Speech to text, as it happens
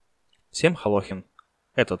Всем халохин.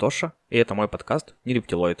 Это Тоша, и это мой подкаст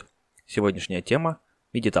Нерептилоид. Сегодняшняя тема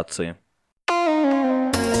 – медитации.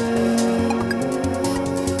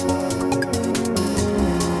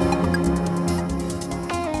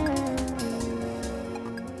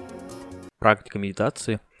 Практика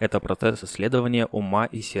медитации – это процесс исследования ума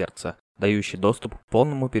и сердца, дающий доступ к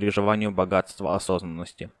полному переживанию богатства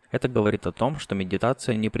осознанности. Это говорит о том, что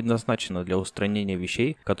медитация не предназначена для устранения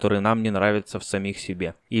вещей, которые нам не нравятся в самих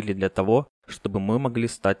себе, или для того, чтобы мы могли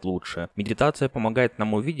стать лучше. Медитация помогает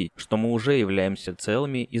нам увидеть, что мы уже являемся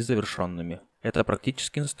целыми и завершенными. Это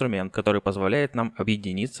практический инструмент, который позволяет нам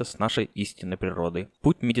объединиться с нашей истинной природой.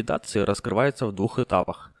 Путь медитации раскрывается в двух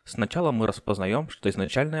этапах. Сначала мы распознаем, что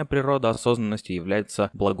изначальная природа осознанности является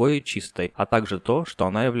благой и чистой, а также то, что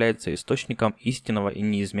она является источником истинного и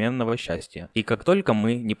неизменного счастья. И как только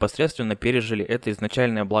мы непосредственно пережили это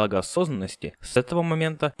изначальное благо осознанности, с этого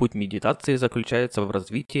момента путь медитации заключается в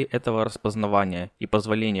развитии этого распознавания и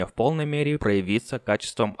позволении в полной мере проявиться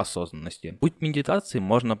качеством осознанности. Путь медитации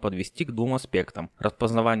можно подвести к двум аспектам –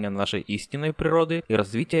 распознавание нашей истинной природы и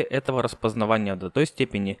развитие этого распознавания до той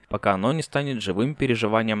степени, пока оно не станет живым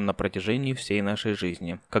переживанием на протяжении всей нашей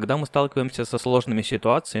жизни. Когда мы сталкиваемся со сложными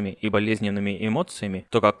ситуациями и болезненными эмоциями,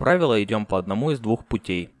 то, как правило, идем по одному из двух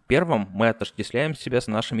путей. Первым мы отождествляем себя с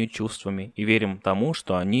нашими чувствами и верим тому,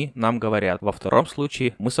 что они нам говорят. Во втором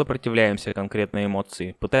случае мы сопротивляемся конкретной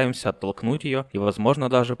эмоции, пытаемся оттолкнуть ее и, возможно,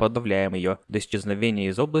 даже подавляем ее до исчезновения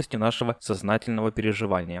из области нашего сознательного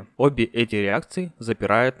переживания. Обе эти реакции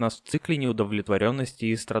запирают нас в цикле неудовлетворенности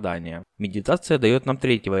и страдания. Медитация дает нам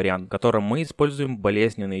третий вариант, в котором мы используем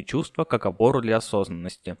болезненные чувства как опору для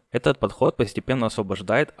осознанности. Этот подход постепенно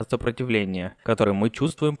освобождает от сопротивления, которое мы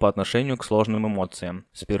чувствуем по отношению к сложным эмоциям.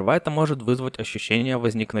 Сперва это может вызвать ощущение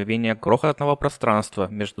возникновения крохотного пространства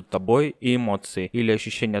между тобой и эмоцией, или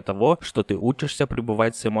ощущение того, что ты учишься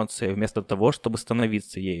пребывать с эмоцией вместо того, чтобы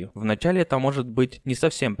становиться ею. Вначале это может быть не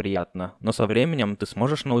совсем приятно, но со временем ты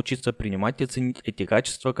сможешь научиться принимать и ценить эти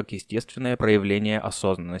качества как естественное проявление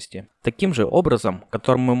осознанности. Таким же образом,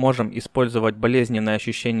 которым мы можем использовать болезненные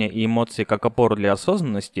ощущения и эмоции как опору для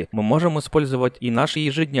осознанности, мы можем использовать и наши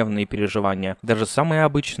ежедневные переживания, даже самые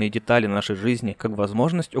обычные детали нашей жизни, как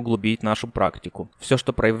возможность углубить нашу практику. Все,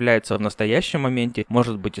 что проявляется в настоящем моменте,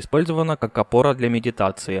 может быть использовано как опора для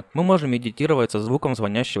медитации. Мы можем медитировать со звуком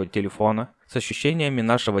звонящего телефона, с ощущениями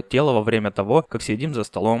нашего тела во время того, как сидим за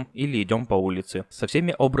столом или идем по улице, со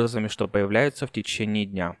всеми образами, что появляются в течение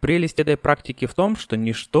дня. Прелесть этой практики в том, что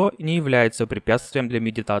ничто не является препятствием для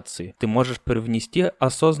медитации. Ты можешь привнести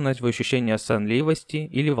осознанность в ощущение сонливости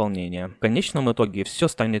или волнения. В конечном итоге все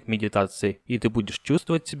станет медитацией, и ты будешь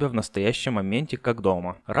чувствовать себя в настоящем моменте как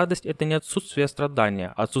дома. Радость – это не отсутствие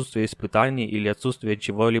страдания, отсутствие испытаний или отсутствие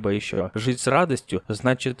чего-либо еще. Жить с радостью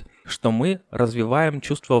значит, что мы развиваем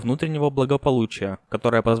чувство внутреннего благополучия,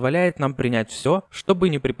 которое позволяет нам принять все, что бы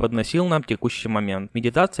ни преподносил нам текущий момент.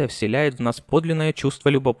 Медитация вселяет в нас подлинное чувство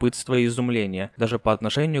любопытства и изумления, даже по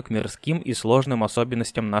отношению к мирским и сложным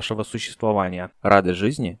особенностям нашего существования. Радость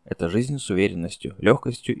жизни – это жизнь с уверенностью,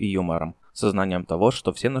 легкостью и юмором, сознанием того,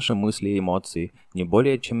 что все наши мысли и эмоции не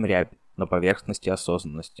более чем рябь на поверхности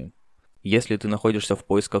осознанности. Если ты находишься в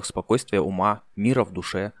поисках спокойствия ума, мира в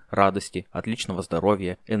душе, радости, отличного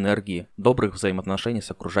здоровья, энергии, добрых взаимоотношений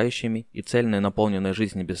с окружающими и цельной наполненной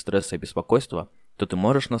жизни без стресса и беспокойства, то ты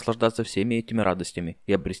можешь наслаждаться всеми этими радостями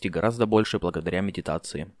и обрести гораздо больше благодаря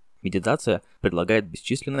медитации. Медитация предлагает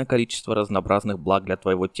бесчисленное количество разнообразных благ для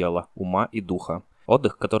твоего тела, ума и духа.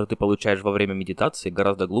 Отдых, который ты получаешь во время медитации,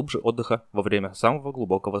 гораздо глубже отдыха во время самого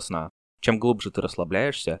глубокого сна. Чем глубже ты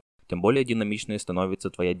расслабляешься, тем более динамичной становится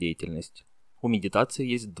твоя деятельность. У медитации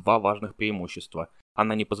есть два важных преимущества.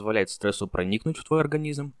 Она не позволяет стрессу проникнуть в твой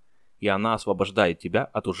организм, и она освобождает тебя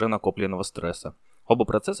от уже накопленного стресса. Оба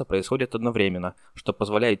процесса происходят одновременно, что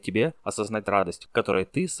позволяет тебе осознать радость, которой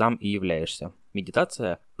ты сам и являешься.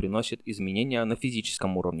 Медитация приносит изменения на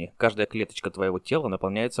физическом уровне. Каждая клеточка твоего тела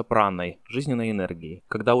наполняется праной, жизненной энергией.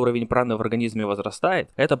 Когда уровень праны в организме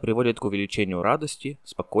возрастает, это приводит к увеличению радости,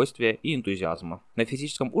 спокойствия и энтузиазма. На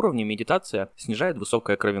физическом уровне медитация снижает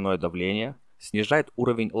высокое кровяное давление, снижает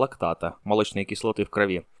уровень лактата, молочной кислоты в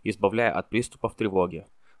крови, избавляя от приступов тревоги.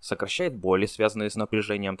 Сокращает боли, связанные с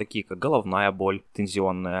напряжением, такие как головная боль,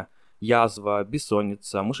 тензионная, язва,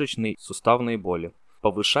 бессонница, мышечные суставные боли.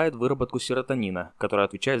 Повышает выработку серотонина, который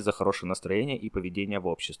отвечает за хорошее настроение и поведение в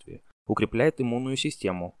обществе. Укрепляет иммунную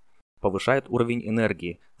систему. Повышает уровень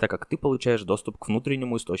энергии, так как ты получаешь доступ к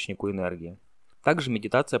внутреннему источнику энергии. Также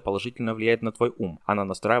медитация положительно влияет на твой ум. Она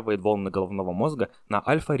настраивает волны головного мозга на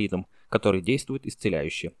альфа-ритм, который действует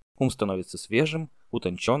исцеляюще. Ум становится свежим,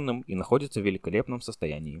 утонченным и находится в великолепном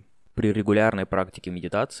состоянии. При регулярной практике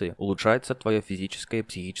медитации улучшается твое физическое и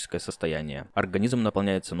психическое состояние. Организм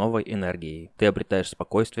наполняется новой энергией. Ты обретаешь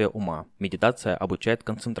спокойствие ума. Медитация обучает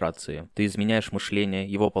концентрации. Ты изменяешь мышление,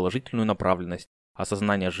 его положительную направленность,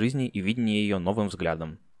 осознание жизни и видение ее новым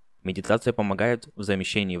взглядом. Медитация помогает в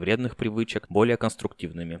замещении вредных привычек более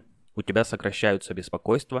конструктивными. У тебя сокращаются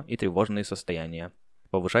беспокойство и тревожные состояния.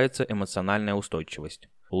 Повышается эмоциональная устойчивость.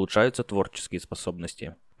 Улучшаются творческие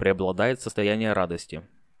способности. Преобладает состояние радости.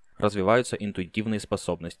 Развиваются интуитивные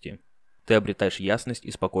способности. Ты обретаешь ясность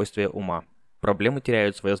и спокойствие ума. Проблемы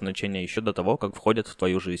теряют свое значение еще до того, как входят в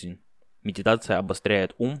твою жизнь. Медитация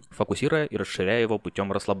обостряет ум, фокусируя и расширяя его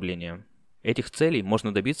путем расслабления. Этих целей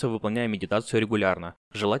можно добиться, выполняя медитацию регулярно,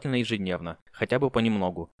 желательно ежедневно, хотя бы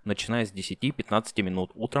понемногу, начиная с 10-15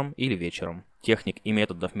 минут утром или вечером. Техник и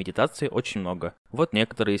методов медитации очень много. Вот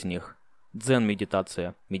некоторые из них.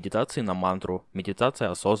 Дзен-медитация, медитации на мантру, медитация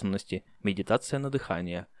осознанности, медитация на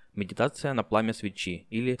дыхание, медитация на пламя свечи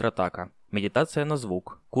или тратака, медитация на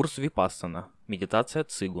звук, курс випассана, медитация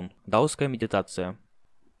цигун, даосская медитация.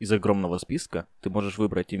 Из огромного списка ты можешь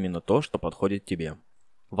выбрать именно то, что подходит тебе.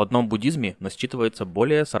 В одном буддизме насчитывается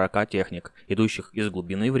более 40 техник, идущих из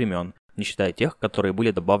глубины времен, не считая тех, которые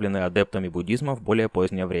были добавлены адептами буддизма в более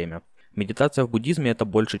позднее время. Медитация в буддизме – это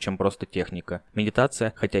больше, чем просто техника.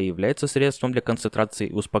 Медитация, хотя и является средством для концентрации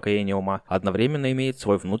и успокоения ума, одновременно имеет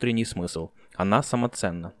свой внутренний смысл. Она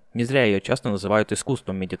самоценна. Не зря ее часто называют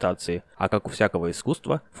искусством медитации, а как у всякого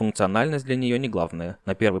искусства, функциональность для нее не главная.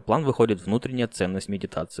 На первый план выходит внутренняя ценность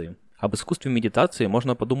медитации. Об искусстве медитации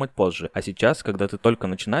можно подумать позже, а сейчас, когда ты только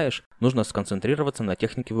начинаешь, нужно сконцентрироваться на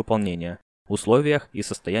технике выполнения, условиях и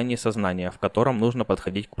состоянии сознания, в котором нужно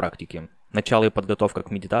подходить к практике. Начало и подготовка к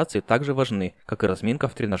медитации также важны, как и разминка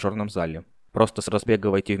в тренажерном зале. Просто с разбега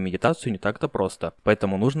войти в медитацию не так-то просто,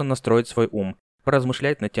 поэтому нужно настроить свой ум,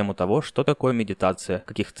 поразмышлять на тему того, что такое медитация,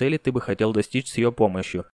 каких целей ты бы хотел достичь с ее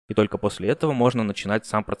помощью, и только после этого можно начинать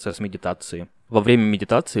сам процесс медитации. Во время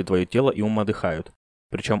медитации твое тело и ум отдыхают.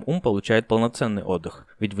 Причем ум получает полноценный отдых,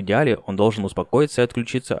 ведь в идеале он должен успокоиться и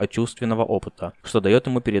отключиться от чувственного опыта, что дает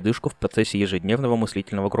ему передышку в процессе ежедневного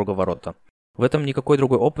мыслительного круговорота. В этом никакой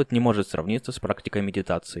другой опыт не может сравниться с практикой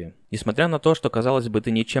медитации. Несмотря на то, что, казалось бы,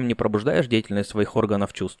 ты ничем не пробуждаешь деятельность своих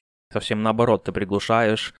органов чувств, совсем наоборот, ты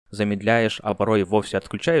приглушаешь, замедляешь, а порой вовсе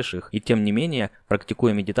отключаешь их, и тем не менее,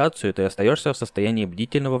 практикуя медитацию, ты остаешься в состоянии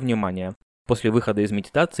бдительного внимания. После выхода из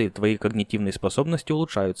медитации твои когнитивные способности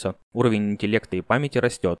улучшаются, уровень интеллекта и памяти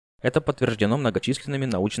растет. Это подтверждено многочисленными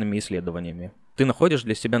научными исследованиями. Ты находишь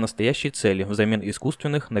для себя настоящие цели взамен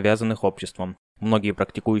искусственных, навязанных обществом. Многие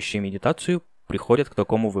практикующие медитацию приходят к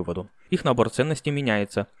такому выводу. Их набор ценностей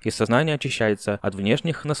меняется, и сознание очищается от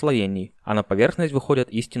внешних наслоений, а на поверхность выходят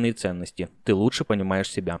истинные ценности. Ты лучше понимаешь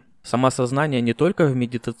себя. Самосознание не только в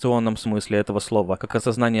медитационном смысле этого слова, как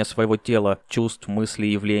осознание своего тела, чувств,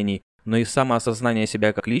 мыслей, явлений, но и самоосознание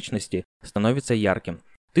себя как личности становится ярким.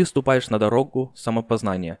 Ты ступаешь на дорогу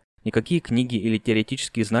самопознания. Никакие книги или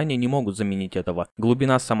теоретические знания не могут заменить этого.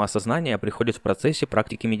 Глубина самоосознания приходит в процессе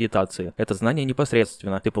практики медитации. Это знание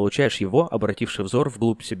непосредственно. Ты получаешь его, обративший взор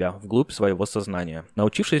вглубь себя, вглубь своего сознания.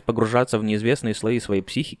 Научившись погружаться в неизвестные слои своей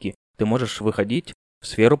психики, ты можешь выходить в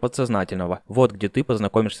сферу подсознательного. Вот где ты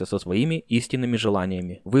познакомишься со своими истинными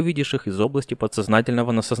желаниями. Выведешь их из области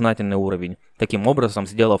подсознательного на сознательный уровень, таким образом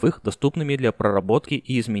сделав их доступными для проработки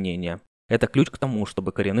и изменения. Это ключ к тому,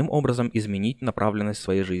 чтобы коренным образом изменить направленность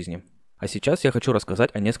своей жизни. А сейчас я хочу рассказать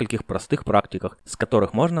о нескольких простых практиках, с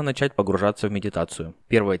которых можно начать погружаться в медитацию.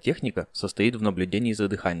 Первая техника состоит в наблюдении за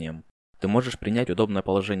дыханием. Ты можешь принять удобное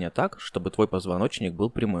положение так, чтобы твой позвоночник был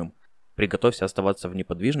прямым. Приготовься оставаться в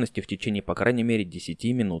неподвижности в течение по крайней мере 10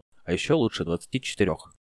 минут, а еще лучше 24.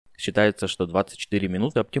 Считается, что 24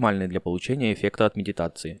 минуты оптимальны для получения эффекта от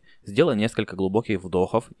медитации. Сделай несколько глубоких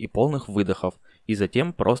вдохов и полных выдохов, и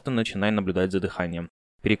затем просто начинай наблюдать за дыханием.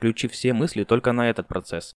 Переключи все мысли только на этот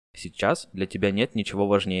процесс. Сейчас для тебя нет ничего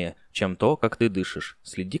важнее, чем то, как ты дышишь.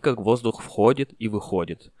 Следи, как воздух входит и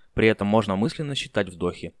выходит. При этом можно мысленно считать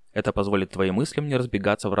вдохи. Это позволит твоим мыслям не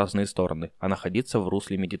разбегаться в разные стороны, а находиться в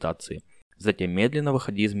русле медитации. Затем медленно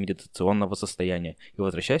выходи из медитационного состояния и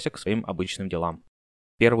возвращайся к своим обычным делам.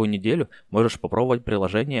 Первую неделю можешь попробовать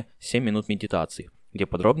приложение 7 минут медитации, где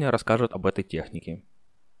подробнее расскажут об этой технике.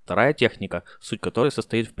 Вторая техника, суть которой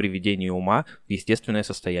состоит в приведении ума в естественное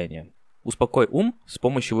состояние. Успокой ум с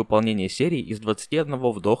помощью выполнения серии из 21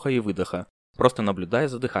 вдоха и выдоха, просто наблюдая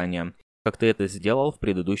за дыханием, как ты это сделал в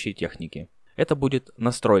предыдущей технике. Это будет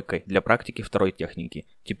настройкой для практики второй техники.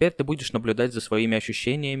 Теперь ты будешь наблюдать за своими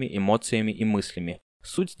ощущениями, эмоциями и мыслями.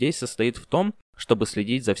 Суть здесь состоит в том, чтобы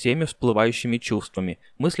следить за всеми всплывающими чувствами,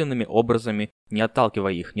 мысленными образами, не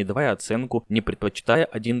отталкивая их, не давая оценку, не предпочитая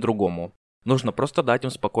один другому. Нужно просто дать им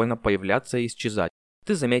спокойно появляться и исчезать.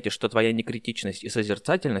 Ты заметишь, что твоя некритичность и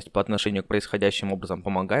созерцательность по отношению к происходящим образом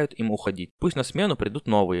помогают им уходить. Пусть на смену придут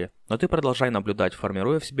новые, но ты продолжай наблюдать,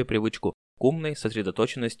 формируя в себе привычку к умной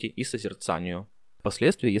сосредоточенности и созерцанию.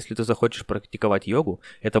 Впоследствии, если ты захочешь практиковать йогу,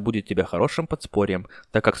 это будет тебе хорошим подспорьем,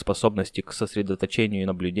 так как способности к сосредоточению и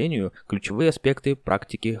наблюдению – ключевые аспекты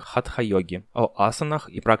практики хатха-йоги. О асанах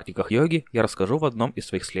и практиках йоги я расскажу в одном из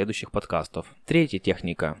своих следующих подкастов. Третья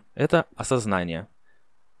техника – это осознание.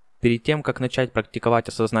 Перед тем, как начать практиковать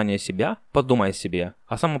осознание себя, подумай о себе,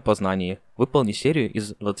 о самопознании, выполни серию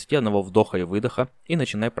из 21 вдоха и выдоха и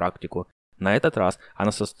начинай практику. На этот раз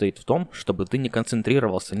она состоит в том, чтобы ты не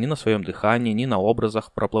концентрировался ни на своем дыхании, ни на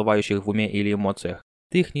образах, проплывающих в уме или эмоциях.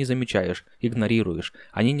 Ты их не замечаешь, игнорируешь,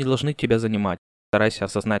 они не должны тебя занимать. Старайся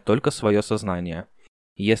осознать только свое сознание.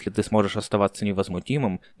 Если ты сможешь оставаться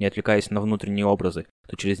невозмутимым, не отвлекаясь на внутренние образы,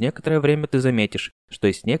 то через некоторое время ты заметишь, что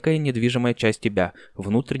есть некая недвижимая часть тебя,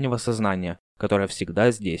 внутреннего сознания, которая всегда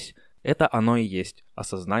здесь. Это оно и есть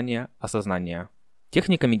осознание.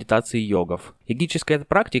 Техника медитации йогов. Йогическая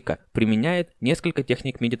практика применяет несколько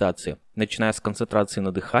техник медитации, начиная с концентрации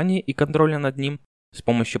на дыхании и контроля над ним с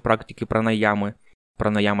помощью практики пранаямы.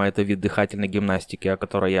 Пранаяма – это вид дыхательной гимнастики, о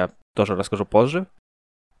которой я тоже расскажу позже.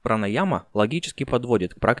 Пранаяма логически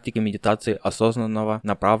подводит к практике медитации осознанного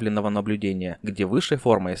направленного наблюдения, где высшей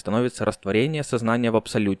формой становится растворение сознания в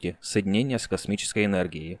абсолюте, соединение с космической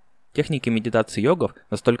энергией. Техники медитации йогов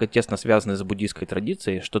настолько тесно связаны с буддийской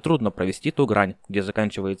традицией, что трудно провести ту грань, где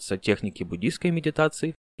заканчиваются техники буддийской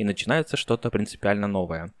медитации и начинается что-то принципиально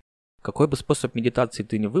новое. Какой бы способ медитации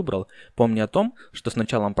ты ни выбрал, помни о том, что с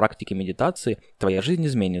началом практики медитации твоя жизнь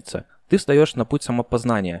изменится. Ты встаешь на путь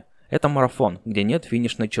самопознания. Это марафон, где нет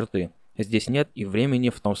финишной черты. Здесь нет и времени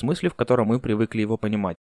в том смысле, в котором мы привыкли его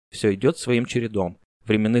понимать. Все идет своим чередом.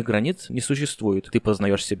 Временных границ не существует. Ты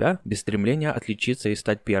познаешь себя без стремления отличиться и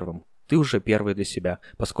стать первым. Ты уже первый для себя,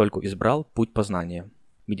 поскольку избрал путь познания.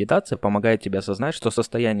 Медитация помогает тебе осознать, что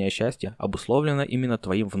состояние счастья обусловлено именно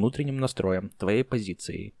твоим внутренним настроем, твоей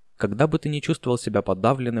позицией. Когда бы ты ни чувствовал себя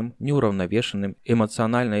подавленным, неуравновешенным,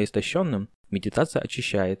 эмоционально истощенным, медитация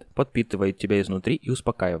очищает, подпитывает тебя изнутри и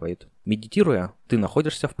успокаивает. Медитируя, ты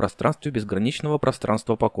находишься в пространстве безграничного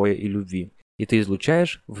пространства покоя и любви, и ты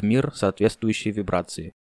излучаешь в мир соответствующие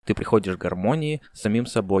вибрации. Ты приходишь к гармонии с самим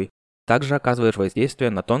собой, также оказываешь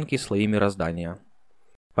воздействие на тонкие слои мироздания.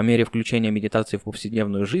 По мере включения медитации в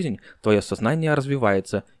повседневную жизнь, твое сознание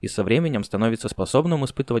развивается и со временем становится способным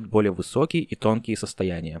испытывать более высокие и тонкие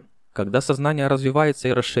состояния. Когда сознание развивается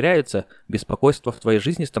и расширяется, беспокойства в твоей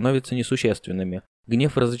жизни становятся несущественными.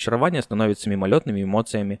 Гнев и разочарование становятся мимолетными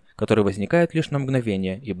эмоциями, которые возникают лишь на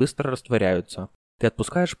мгновение и быстро растворяются. Ты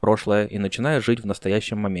отпускаешь прошлое и начинаешь жить в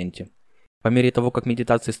настоящем моменте. По мере того, как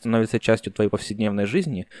медитация становится частью твоей повседневной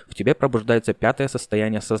жизни, в тебе пробуждается пятое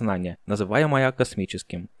состояние сознания, называемое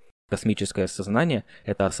космическим. Космическое сознание –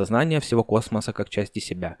 это осознание всего космоса как части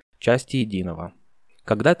себя, части единого.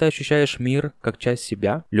 Когда ты ощущаешь мир как часть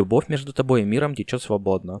себя, любовь между тобой и миром течет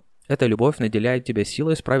свободно. Эта любовь наделяет тебя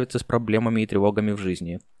силой справиться с проблемами и тревогами в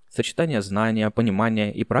жизни. Сочетание знания,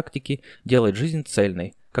 понимания и практики делает жизнь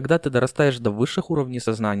цельной. Когда ты дорастаешь до высших уровней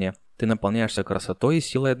сознания, ты наполняешься красотой и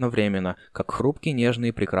силой одновременно, как хрупкий, нежный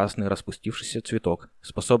и прекрасный распустившийся цветок,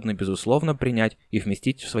 способный безусловно принять и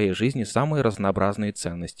вместить в своей жизни самые разнообразные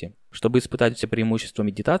ценности. Чтобы испытать все преимущества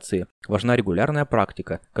медитации, важна регулярная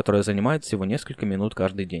практика, которая занимает всего несколько минут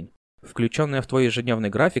каждый день. Включенная в твой ежедневный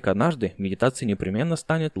график однажды, медитация непременно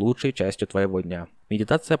станет лучшей частью твоего дня.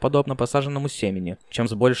 Медитация подобна посаженному семени. Чем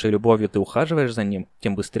с большей любовью ты ухаживаешь за ним,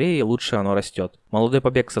 тем быстрее и лучше оно растет. Молодой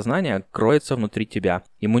побег сознания кроется внутри тебя.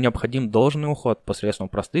 Ему необходим должный уход посредством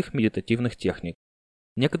простых медитативных техник.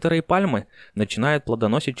 Некоторые пальмы начинают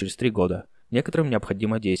плодоносить через 3 года, некоторым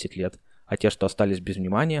необходимо 10 лет, а те, что остались без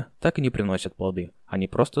внимания, так и не приносят плоды. Они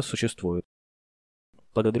просто существуют.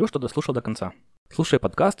 Благодарю, что дослушал до конца. Слушай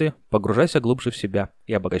подкасты, погружайся глубже в себя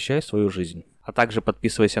и обогащай свою жизнь. А также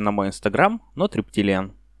подписывайся на мой инстаграм,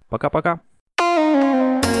 Нерептилоид. Пока-пока.